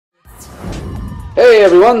Hey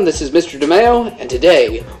everyone, this is Mr. DeMaio, and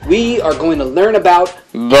today we are going to learn about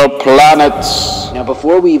the planets. Now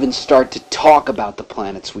before we even start to talk about the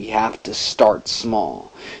planets, we have to start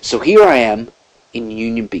small. So here I am in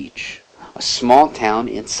Union Beach, a small town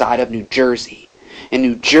inside of New Jersey. And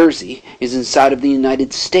New Jersey is inside of the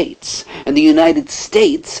United States. And the United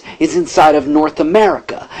States is inside of North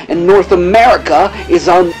America. And North America is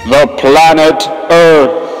on the planet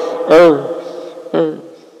Earth.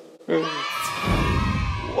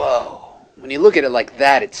 Whoa. When you look at it like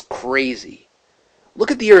that, it's crazy. Look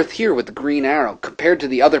at the Earth here with the green arrow compared to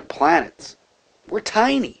the other planets. We're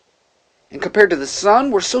tiny. And compared to the Sun,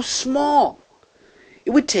 we're so small. It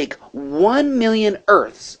would take 1 million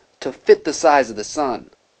Earths to fit the size of the Sun.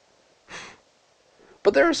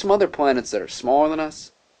 But there are some other planets that are smaller than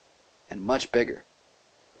us and much bigger.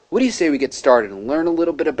 What do you say we get started and learn a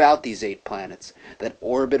little bit about these 8 planets that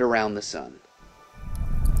orbit around the Sun?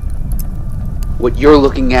 What you're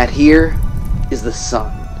looking at here is the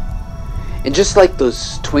Sun. And just like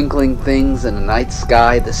those twinkling things in the night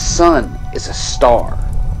sky, the Sun is a star.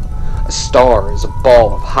 A star is a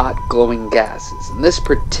ball of hot glowing gases. And this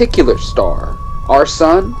particular star, our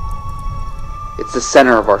Sun, it's the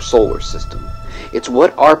center of our solar system. It's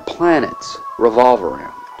what our planets revolve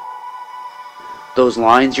around. Those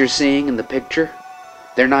lines you're seeing in the picture,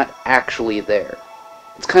 they're not actually there.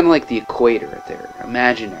 It's kind of like the equator. They're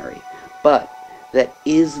imaginary. But that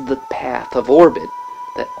is the path of orbit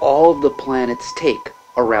that all of the planets take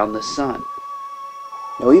around the Sun.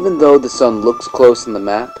 Now, even though the Sun looks close in the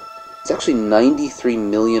map, it's actually 93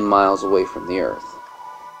 million miles away from the Earth.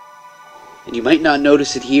 And you might not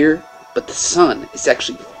notice it here, but the Sun is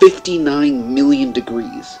actually 59 million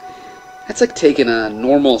degrees. That's like taking a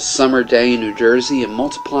normal summer day in New Jersey and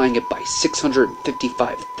multiplying it by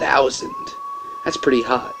 655,000. That's pretty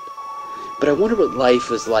hot. But I wonder what life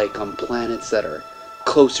is like on planets that are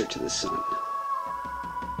closer to the Sun.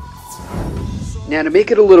 Now, to make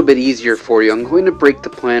it a little bit easier for you, I'm going to break the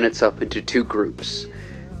planets up into 2 groups.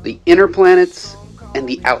 The inner planets and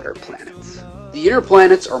the outer planets. The inner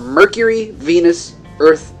planets are Mercury, Venus,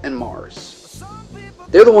 Earth, and Mars.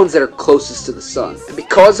 They're the ones that are closest to the Sun. And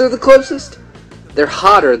because they're the closest, they're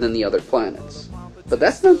hotter than the other planets. But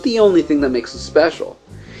that's not the only thing that makes them special.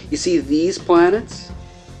 You see, these planets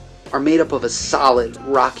are made up of a solid,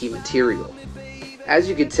 rocky material. As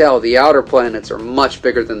you can tell, the outer planets are much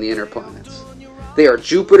bigger than the inner planets. They are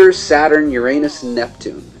Jupiter, Saturn, Uranus, and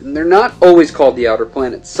Neptune. And they're not always called the outer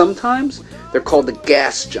planets. Sometimes they're called the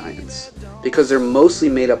gas giants, because they're mostly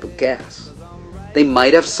made up of gas. They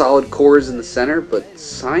might have solid cores in the center, but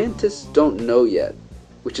scientists don't know yet,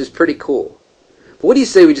 which is pretty cool. But what do you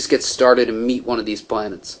say we just get started and meet one of these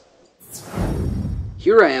planets?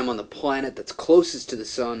 Here I am on the planet that's closest to the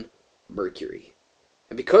Sun, Mercury.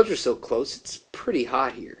 And because we're so close, it's pretty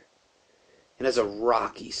hot here. It has a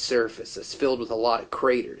rocky surface that's filled with a lot of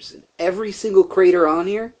craters, and every single crater on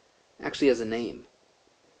here actually has a name.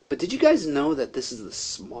 But did you guys know that this is the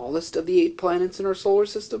smallest of the 8 planets in our solar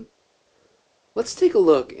system? Let's take a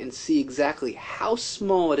look and see exactly how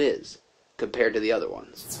small it is compared to the other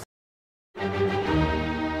ones.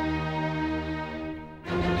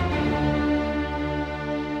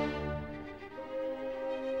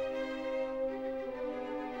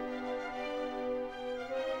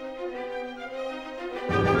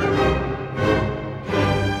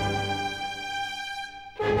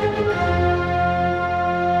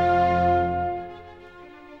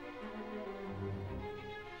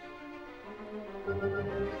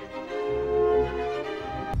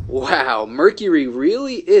 Wow, Mercury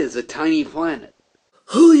really is a tiny planet.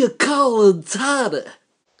 Who you calling tiny?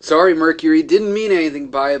 Sorry, Mercury, didn't mean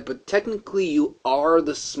anything by it, but technically you are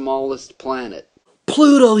the smallest planet.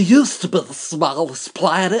 Pluto used to be the smallest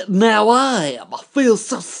planet, now I am. I feel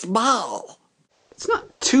so small. It's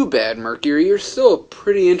not too bad, Mercury. You're still a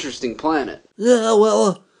pretty interesting planet. Yeah,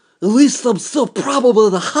 well, at least I'm still probably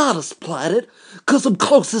the hottest planet, 'cause I'm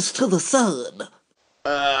closest to the Sun.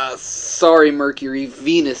 Sorry, Mercury.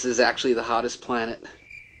 Venus is actually the hottest planet.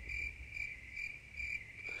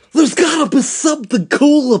 There's gotta be something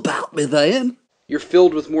cool about me then. You're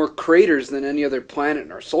filled with more craters than any other planet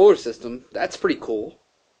in our solar system. That's pretty cool.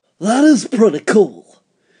 That is pretty cool.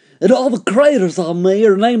 And all the craters on me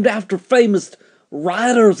are named after famous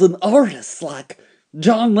writers and artists like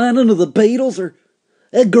John Lennon of the Beatles or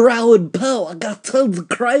Edgar Allan Poe. I got tons of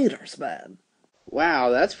craters, man. Wow,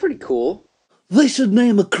 that's pretty cool. They should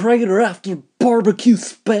name a crater after barbecue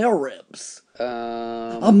spare ribs.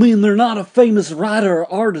 I mean, they're not a famous writer or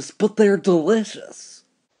artist, but they're delicious.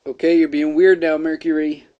 Okay, you're being weird now,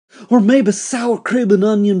 Mercury. Or maybe sour cream and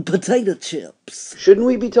onion potato chips. Shouldn't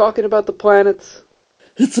we be talking about the planets?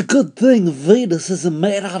 It's a good thing Venus isn't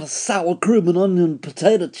made out of sour cream and onion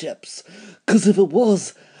potato chips, 'cause if it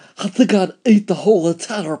was, I think I'd eat the whole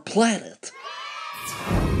entire planet.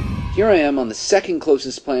 Here I am on the second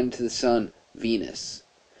closest planet to the Sun, Venus.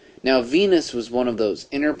 Now, Venus was one of those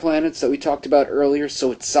inner planets that we talked about earlier,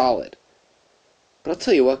 so it's solid. But I'll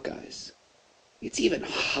tell you what, guys. It's even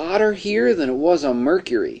hotter here than it was on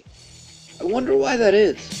Mercury. I wonder why that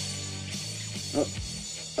is. Oh,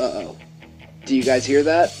 uh-oh. Do you guys hear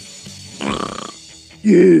that?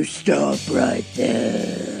 You stop right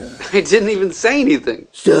there. I didn't even say anything.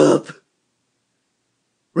 Stop.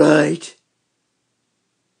 Right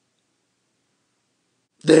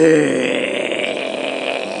there.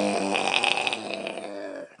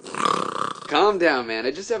 Calm down, man.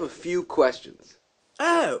 I just have a few questions.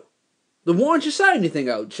 Oh, then why don't you say anything,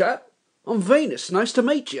 old chap? I'm Venus. Nice to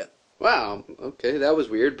meet you. Wow, okay, that was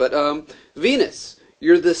weird. But, Venus,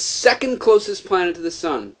 you're the second closest planet to the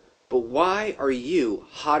Sun. But why are you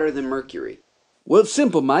hotter than Mercury? Well, it's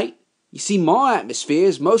simple, mate. You see, my atmosphere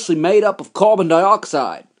is mostly made up of carbon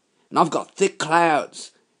dioxide, and I've got thick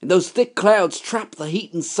clouds. And those thick clouds trap the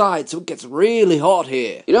heat inside, so it gets really hot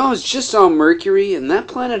here. You know, I was just on Mercury, and that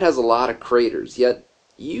planet has a lot of craters, yet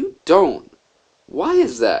you don't. Why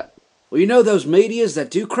is that? Well, you know those meteors that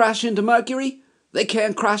do crash into Mercury? They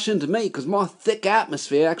can't crash into me because my thick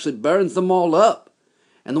atmosphere actually burns them all up.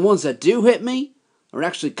 And the ones that do hit me are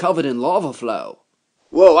actually covered in lava flow.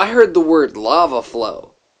 Whoa, I heard the word lava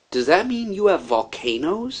flow. Does that mean you have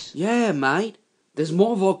volcanoes? Yeah, mate. There's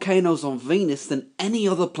more volcanoes on Venus than any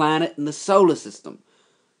other planet in the solar system.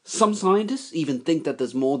 Some scientists even think that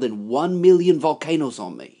there's more than 1 million volcanoes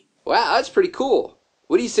on me. Wow, that's pretty cool.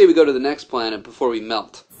 What do you say we go to the next planet before we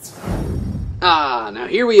melt? Ah, now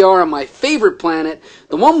here we are on my favorite planet,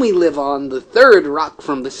 the one we live on, the third rock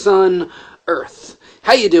from the sun, Earth.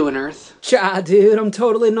 How you doing, Earth? Cha, dude, I'm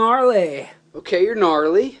totally gnarly. Okay, you're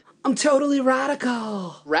gnarly. I'm totally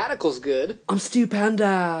radical. Radical's good. I'm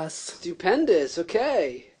stupendous. Stupendous,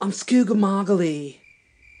 okay. I'm skoogamoggly.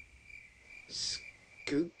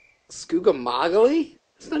 Skoogamoggly?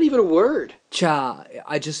 It's not even a word. Cha,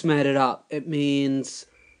 I just made it up. It means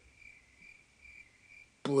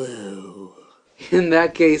blue. In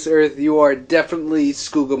that case, Earth, you are definitely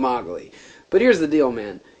skoogamoggly. But here's the deal,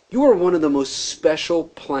 man. You are one of the most special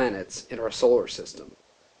planets in our solar system.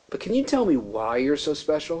 But can you tell me why you're so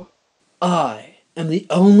special? I am the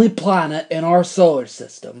only planet in our solar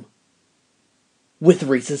system with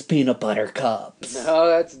Reese's Peanut Butter Cups. No,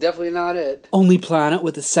 that's definitely not it. Only planet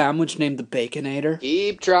with a sandwich named the Baconator.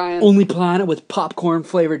 Keep trying. Only planet with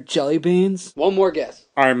popcorn-flavored jelly beans. One more guess.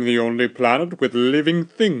 I'm the only planet with living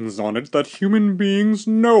things on it that human beings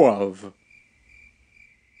know of.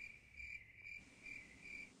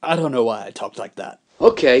 I don't know why I talked like that.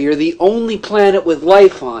 Okay, you're the only planet with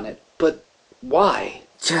life on it. But why?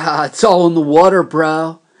 It's all in the water,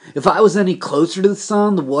 bro. If I was any closer to the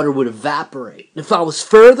sun, the water would evaporate. And if I was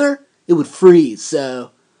further, it would freeze. So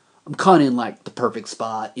I'm kind of in like the perfect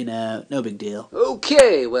spot, you know, no big deal.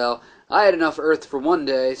 Okay, well, I had enough Earth for one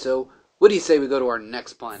day, so what do you say we go to our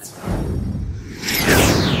next planet?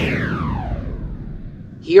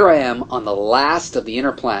 Here I am on the last of the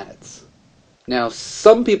inner planets. Now,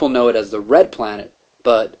 some people know it as the red planet,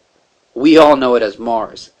 but we all know it as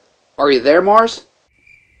Mars. Are you there, Mars?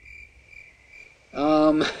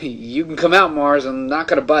 You can come out, Mars. I'm not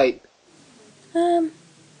gonna bite. Hi.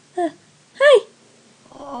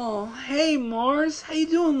 Oh, hey, Mars. How you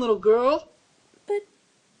doing, little girl? But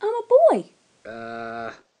I'm a boy.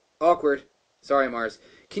 Awkward. Sorry, Mars.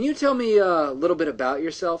 Can you tell me a little bit about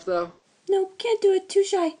yourself, though? No, can't do it. Too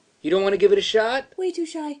shy. You don't want to give it a shot? Way too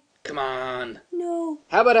shy. Come on. No.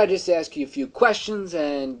 How about I just ask you a few questions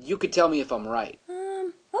and you could tell me if I'm right?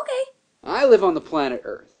 Okay. I live on the planet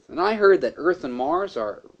Earth, and I heard that Earth and Mars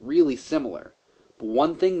are really similar. But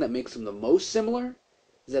one thing that makes them the most similar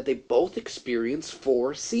is that they both experience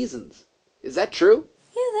 4 seasons. Is that true?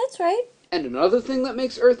 Yeah, that's right. And another thing that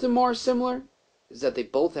makes Earth and Mars similar is that they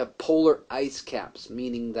both have polar ice caps,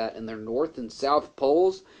 meaning that in their north and south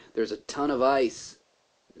poles, there's a ton of ice.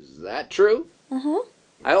 Is that true? Uh-huh.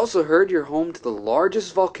 I also heard you're home to the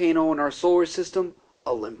largest volcano in our solar system,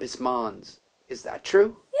 Olympus Mons. Is that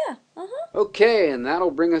true? Yeah, uh-huh. Okay, and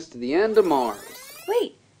that'll bring us to the end of Mars.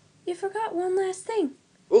 Wait, you forgot one last thing.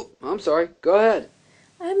 Oh, I'm sorry. Go ahead.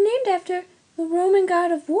 I'm named after the Roman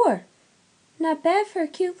god of war. Not bad for a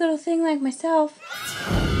cute little thing like myself.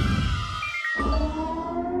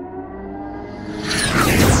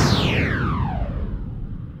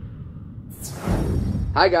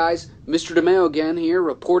 Hi guys, Mr. DeMaio again here,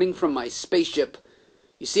 reporting from my spaceship.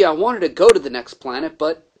 You see, I wanted to go to the next planet,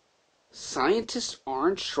 but scientists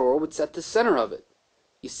aren't sure what's at the center of it.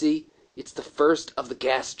 You see, it's the first of the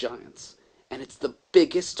gas giants, and it's the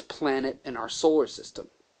biggest planet in our solar system.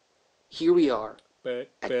 Here we are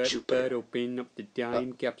at Jupiter. Open up the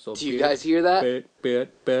time capsule. Do you guys hear that?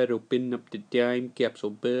 Open up the time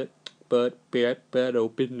capsule. Open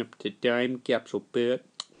up the time capsule.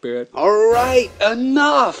 All right,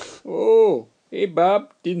 enough! Oh, hey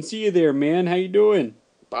Bob, didn't see you there, man. How you doing?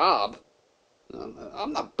 Bob?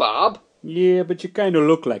 I'm not Bob. Yeah, but you kind of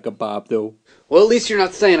look like a Bob, though. Well, at least you're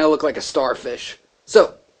not saying I look like a starfish.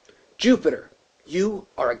 So, Jupiter, you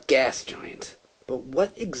are a gas giant. But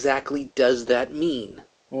what exactly does that mean?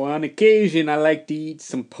 Well, on occasion, I like to eat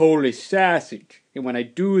some Polish sausage. And when I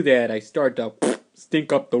do that, I start to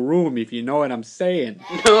stink up the room, if you know what I'm saying.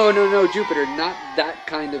 No, Jupiter, not that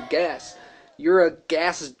kind of gas. You're a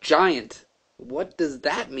gas giant. What does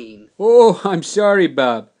that mean? Oh, I'm sorry,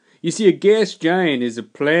 Bob. You see, a gas giant is a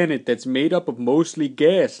planet that's made up of mostly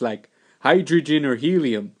gas, like hydrogen or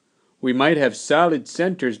helium. We might have solid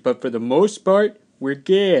centers, but for the most part, we're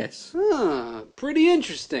gas. Pretty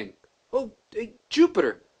interesting. Oh, hey,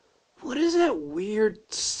 Jupiter, what is that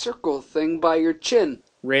weird circle thing by your chin?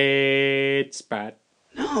 Red spot.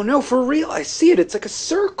 No, for real, I see it. It's like a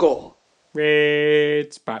circle.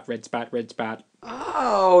 Red spot, red spot, red spot.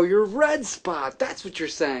 Oh, your red spot. That's what you're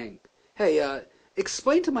saying. Hey,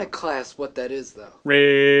 explain to my class what that is, though.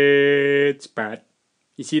 Red spot.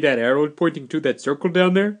 You see that arrow pointing to that circle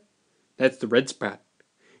down there? That's the red spot.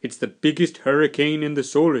 It's the biggest hurricane in the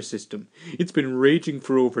solar system. It's been raging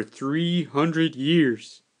for over 300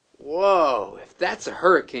 years. Whoa, if that's a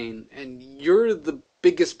hurricane, and you're the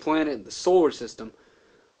biggest planet in the solar system,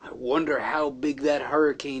 I wonder how big that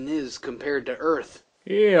hurricane is compared to Earth.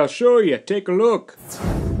 Yeah, I'll show you. Take a look.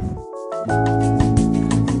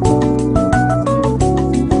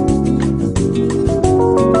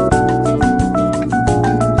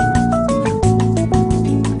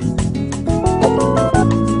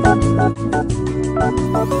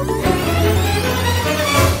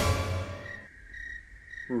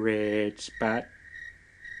 Red spot.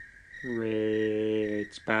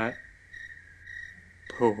 Red spot.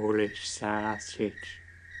 Polish sausage.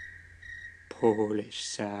 Polish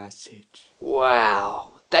sausage.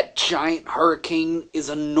 Wow, that giant hurricane is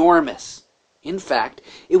enormous. In fact,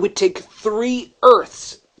 it would take 3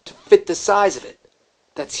 Earths to fit the size of it.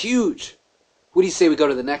 That's huge. What do you say we go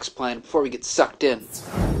to the next planet before we get sucked in?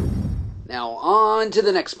 Now on to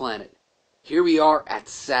the next planet. Here we are at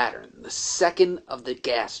Saturn, the second of the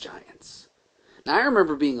gas giants. Now I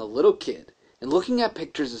remember being a little kid and looking at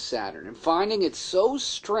pictures of Saturn and finding it so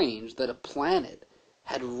strange that a planet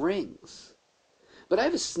had rings. But I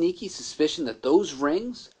have a sneaky suspicion that those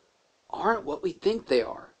rings aren't what we think they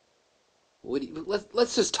are.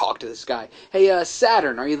 Let's just talk to this guy. Hey,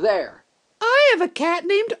 Saturn, are you there? I have a cat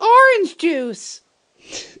named Orange Juice.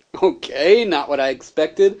 Okay, not what I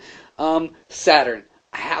expected. Saturn,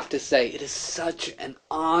 I have to say, it is such an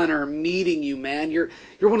honor meeting you, man. You're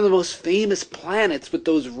one of the most famous planets with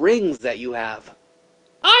those rings that you have.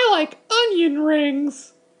 I like onion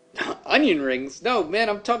rings. Onion rings? No, man,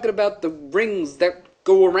 I'm talking about the rings that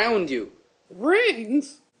go around you.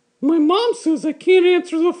 Rings? My mom says I can't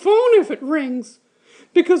answer the phone if it rings,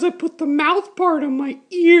 because I put the mouth part on my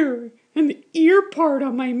ear and the ear part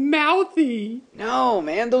on my mouthy. No,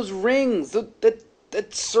 man, those rings,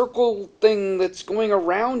 that circle thing that's going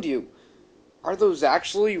around you. Are those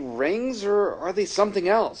actually rings, or are they something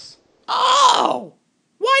else? Oh!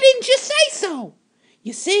 Why didn't you say so?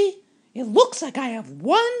 You see, it looks like I have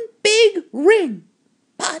one big ring,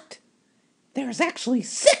 but there's actually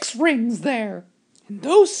 6 rings there. And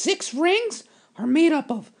those 6 rings are made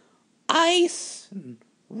up of ice and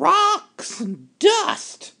rocks and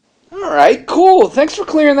dust. Alright, cool. Thanks for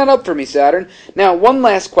clearing that up for me, Saturn. Now, one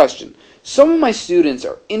last question. Some of my students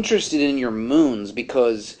are interested in your moons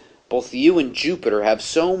because both you and Jupiter have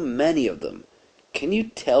so many of them. Can you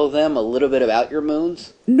tell them a little bit about your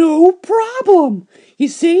moons? No problem. You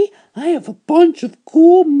see, I have a bunch of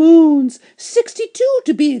cool moons, 62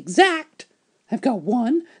 to be exact. I've got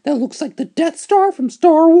one that looks like the Death Star from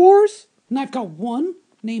Star Wars, and I've got one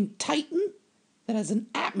named Titan that has an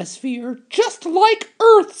atmosphere just like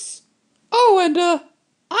Earth's. Oh, and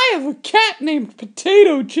I have a cat named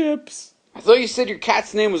Potato Chips. I thought you said your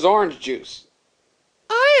cat's name was Orange Juice.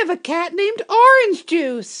 I have a cat named Orange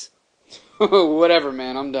Juice. Whatever,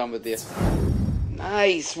 man. I'm done with you.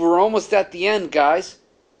 Nice. We're almost at the end, guys.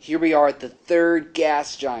 Here we are at the 3rd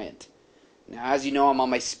gas giant. Now, as you know, I'm on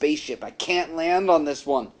my spaceship. I can't land on this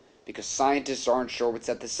one because scientists aren't sure what's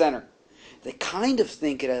at the center. They kind of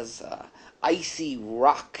think it as an icy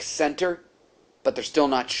rock center, but they're still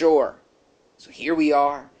not sure. So here we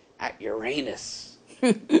are at Uranus.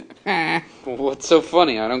 What's so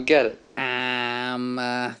funny? I don't get it.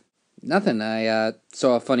 Nothing. I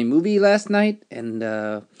saw a funny movie last night, and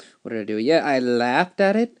what did I do? Yeah, I laughed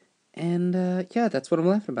at it, and yeah, that's what I'm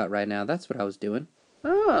laughing about right now. That's what I was doing.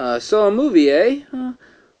 Ah, saw a movie, eh?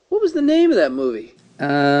 What was the name of that movie?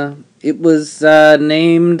 It was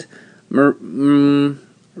named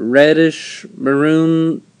Reddish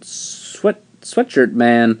Maroon Sweatshirt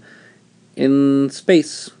Man in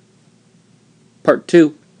Space, Part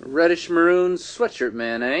 2. Reddish Maroon Sweatshirt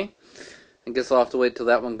Man, eh? I guess I'll have to wait till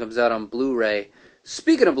that one comes out on Blu-ray.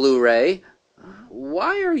 Speaking of Blu-ray,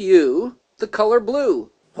 why are you the color blue?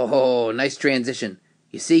 Oh, nice transition.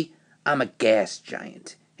 You see, I'm a gas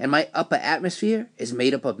giant, and my upper atmosphere is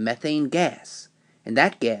made up of methane gas, and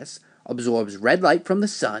that gas absorbs red light from the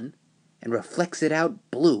sun and reflects it out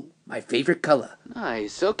blue, my favorite color.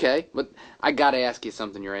 Nice, okay. But I gotta ask you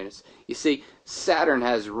something, Uranus. You see, Saturn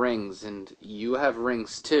has rings, and you have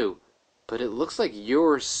rings too. But it looks like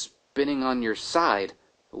you're spinning on your side.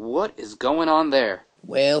 What is going on there?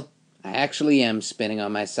 Well, I actually am spinning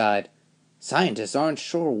on my side. Scientists aren't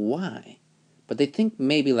sure why, but they think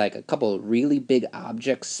maybe like a couple of really big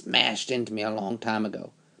objects smashed into me a long time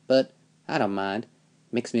ago. But I don't mind.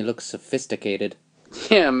 Makes me look sophisticated.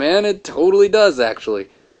 Yeah, man, it totally does, actually.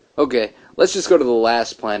 Okay, let's just go to the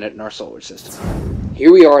last planet in our solar system.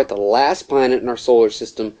 Here we are at the last planet in our solar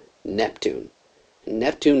system, Neptune.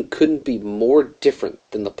 Neptune couldn't be more different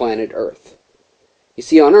than the planet Earth. You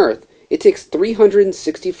see, on Earth, it takes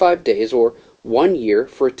 365 days, or 1 year,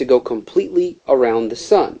 for it to go completely around the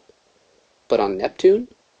Sun. But on Neptune,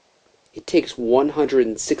 it takes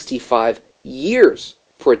 165 years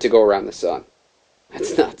for it to go around the Sun.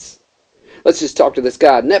 That's nuts. Let's just talk to this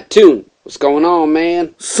guy. Neptune, what's going on,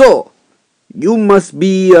 man? So, you must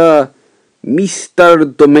be, Mr.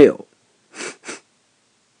 DeMaio.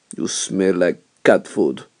 You smell like cat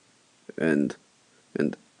food and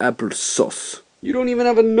applesauce. You don't even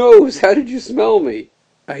have a nose. How did you smell me?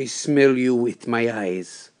 I smell you with my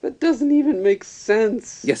eyes. That doesn't even make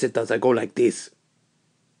sense. Yes, it does. I go like this.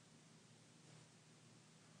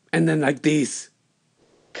 And then like this.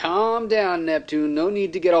 Calm down, Neptune. No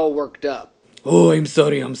need to get all worked up. Oh, I'm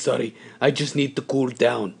sorry. I just need to cool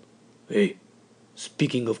down. Hey,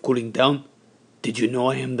 speaking of cooling down, did you know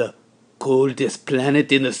I am the coldest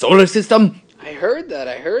planet in the solar system? I heard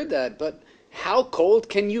that, but how cold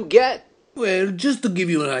can you get? Well, just to give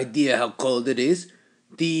you an idea how cold it is,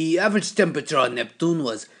 the average temperature on Neptune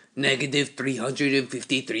was negative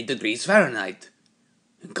 353 degrees Fahrenheit.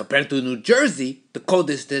 And compared to New Jersey, the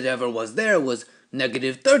coldest it ever was there was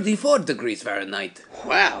negative 34 degrees Fahrenheit.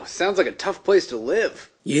 Wow, sounds like a tough place to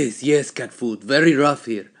live. Yes, cat food, very rough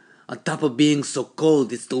here. On top of being so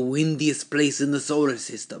cold, it's the windiest place in the solar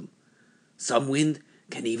system. Some wind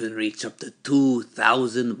can even reach up to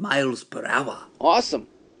 2,000 miles per hour. Awesome.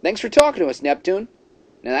 Thanks for talking to us, Neptune.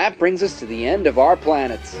 Now that brings us to the end of our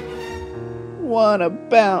planets. What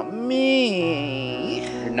about me?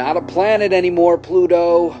 You're not a planet anymore,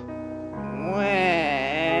 Pluto.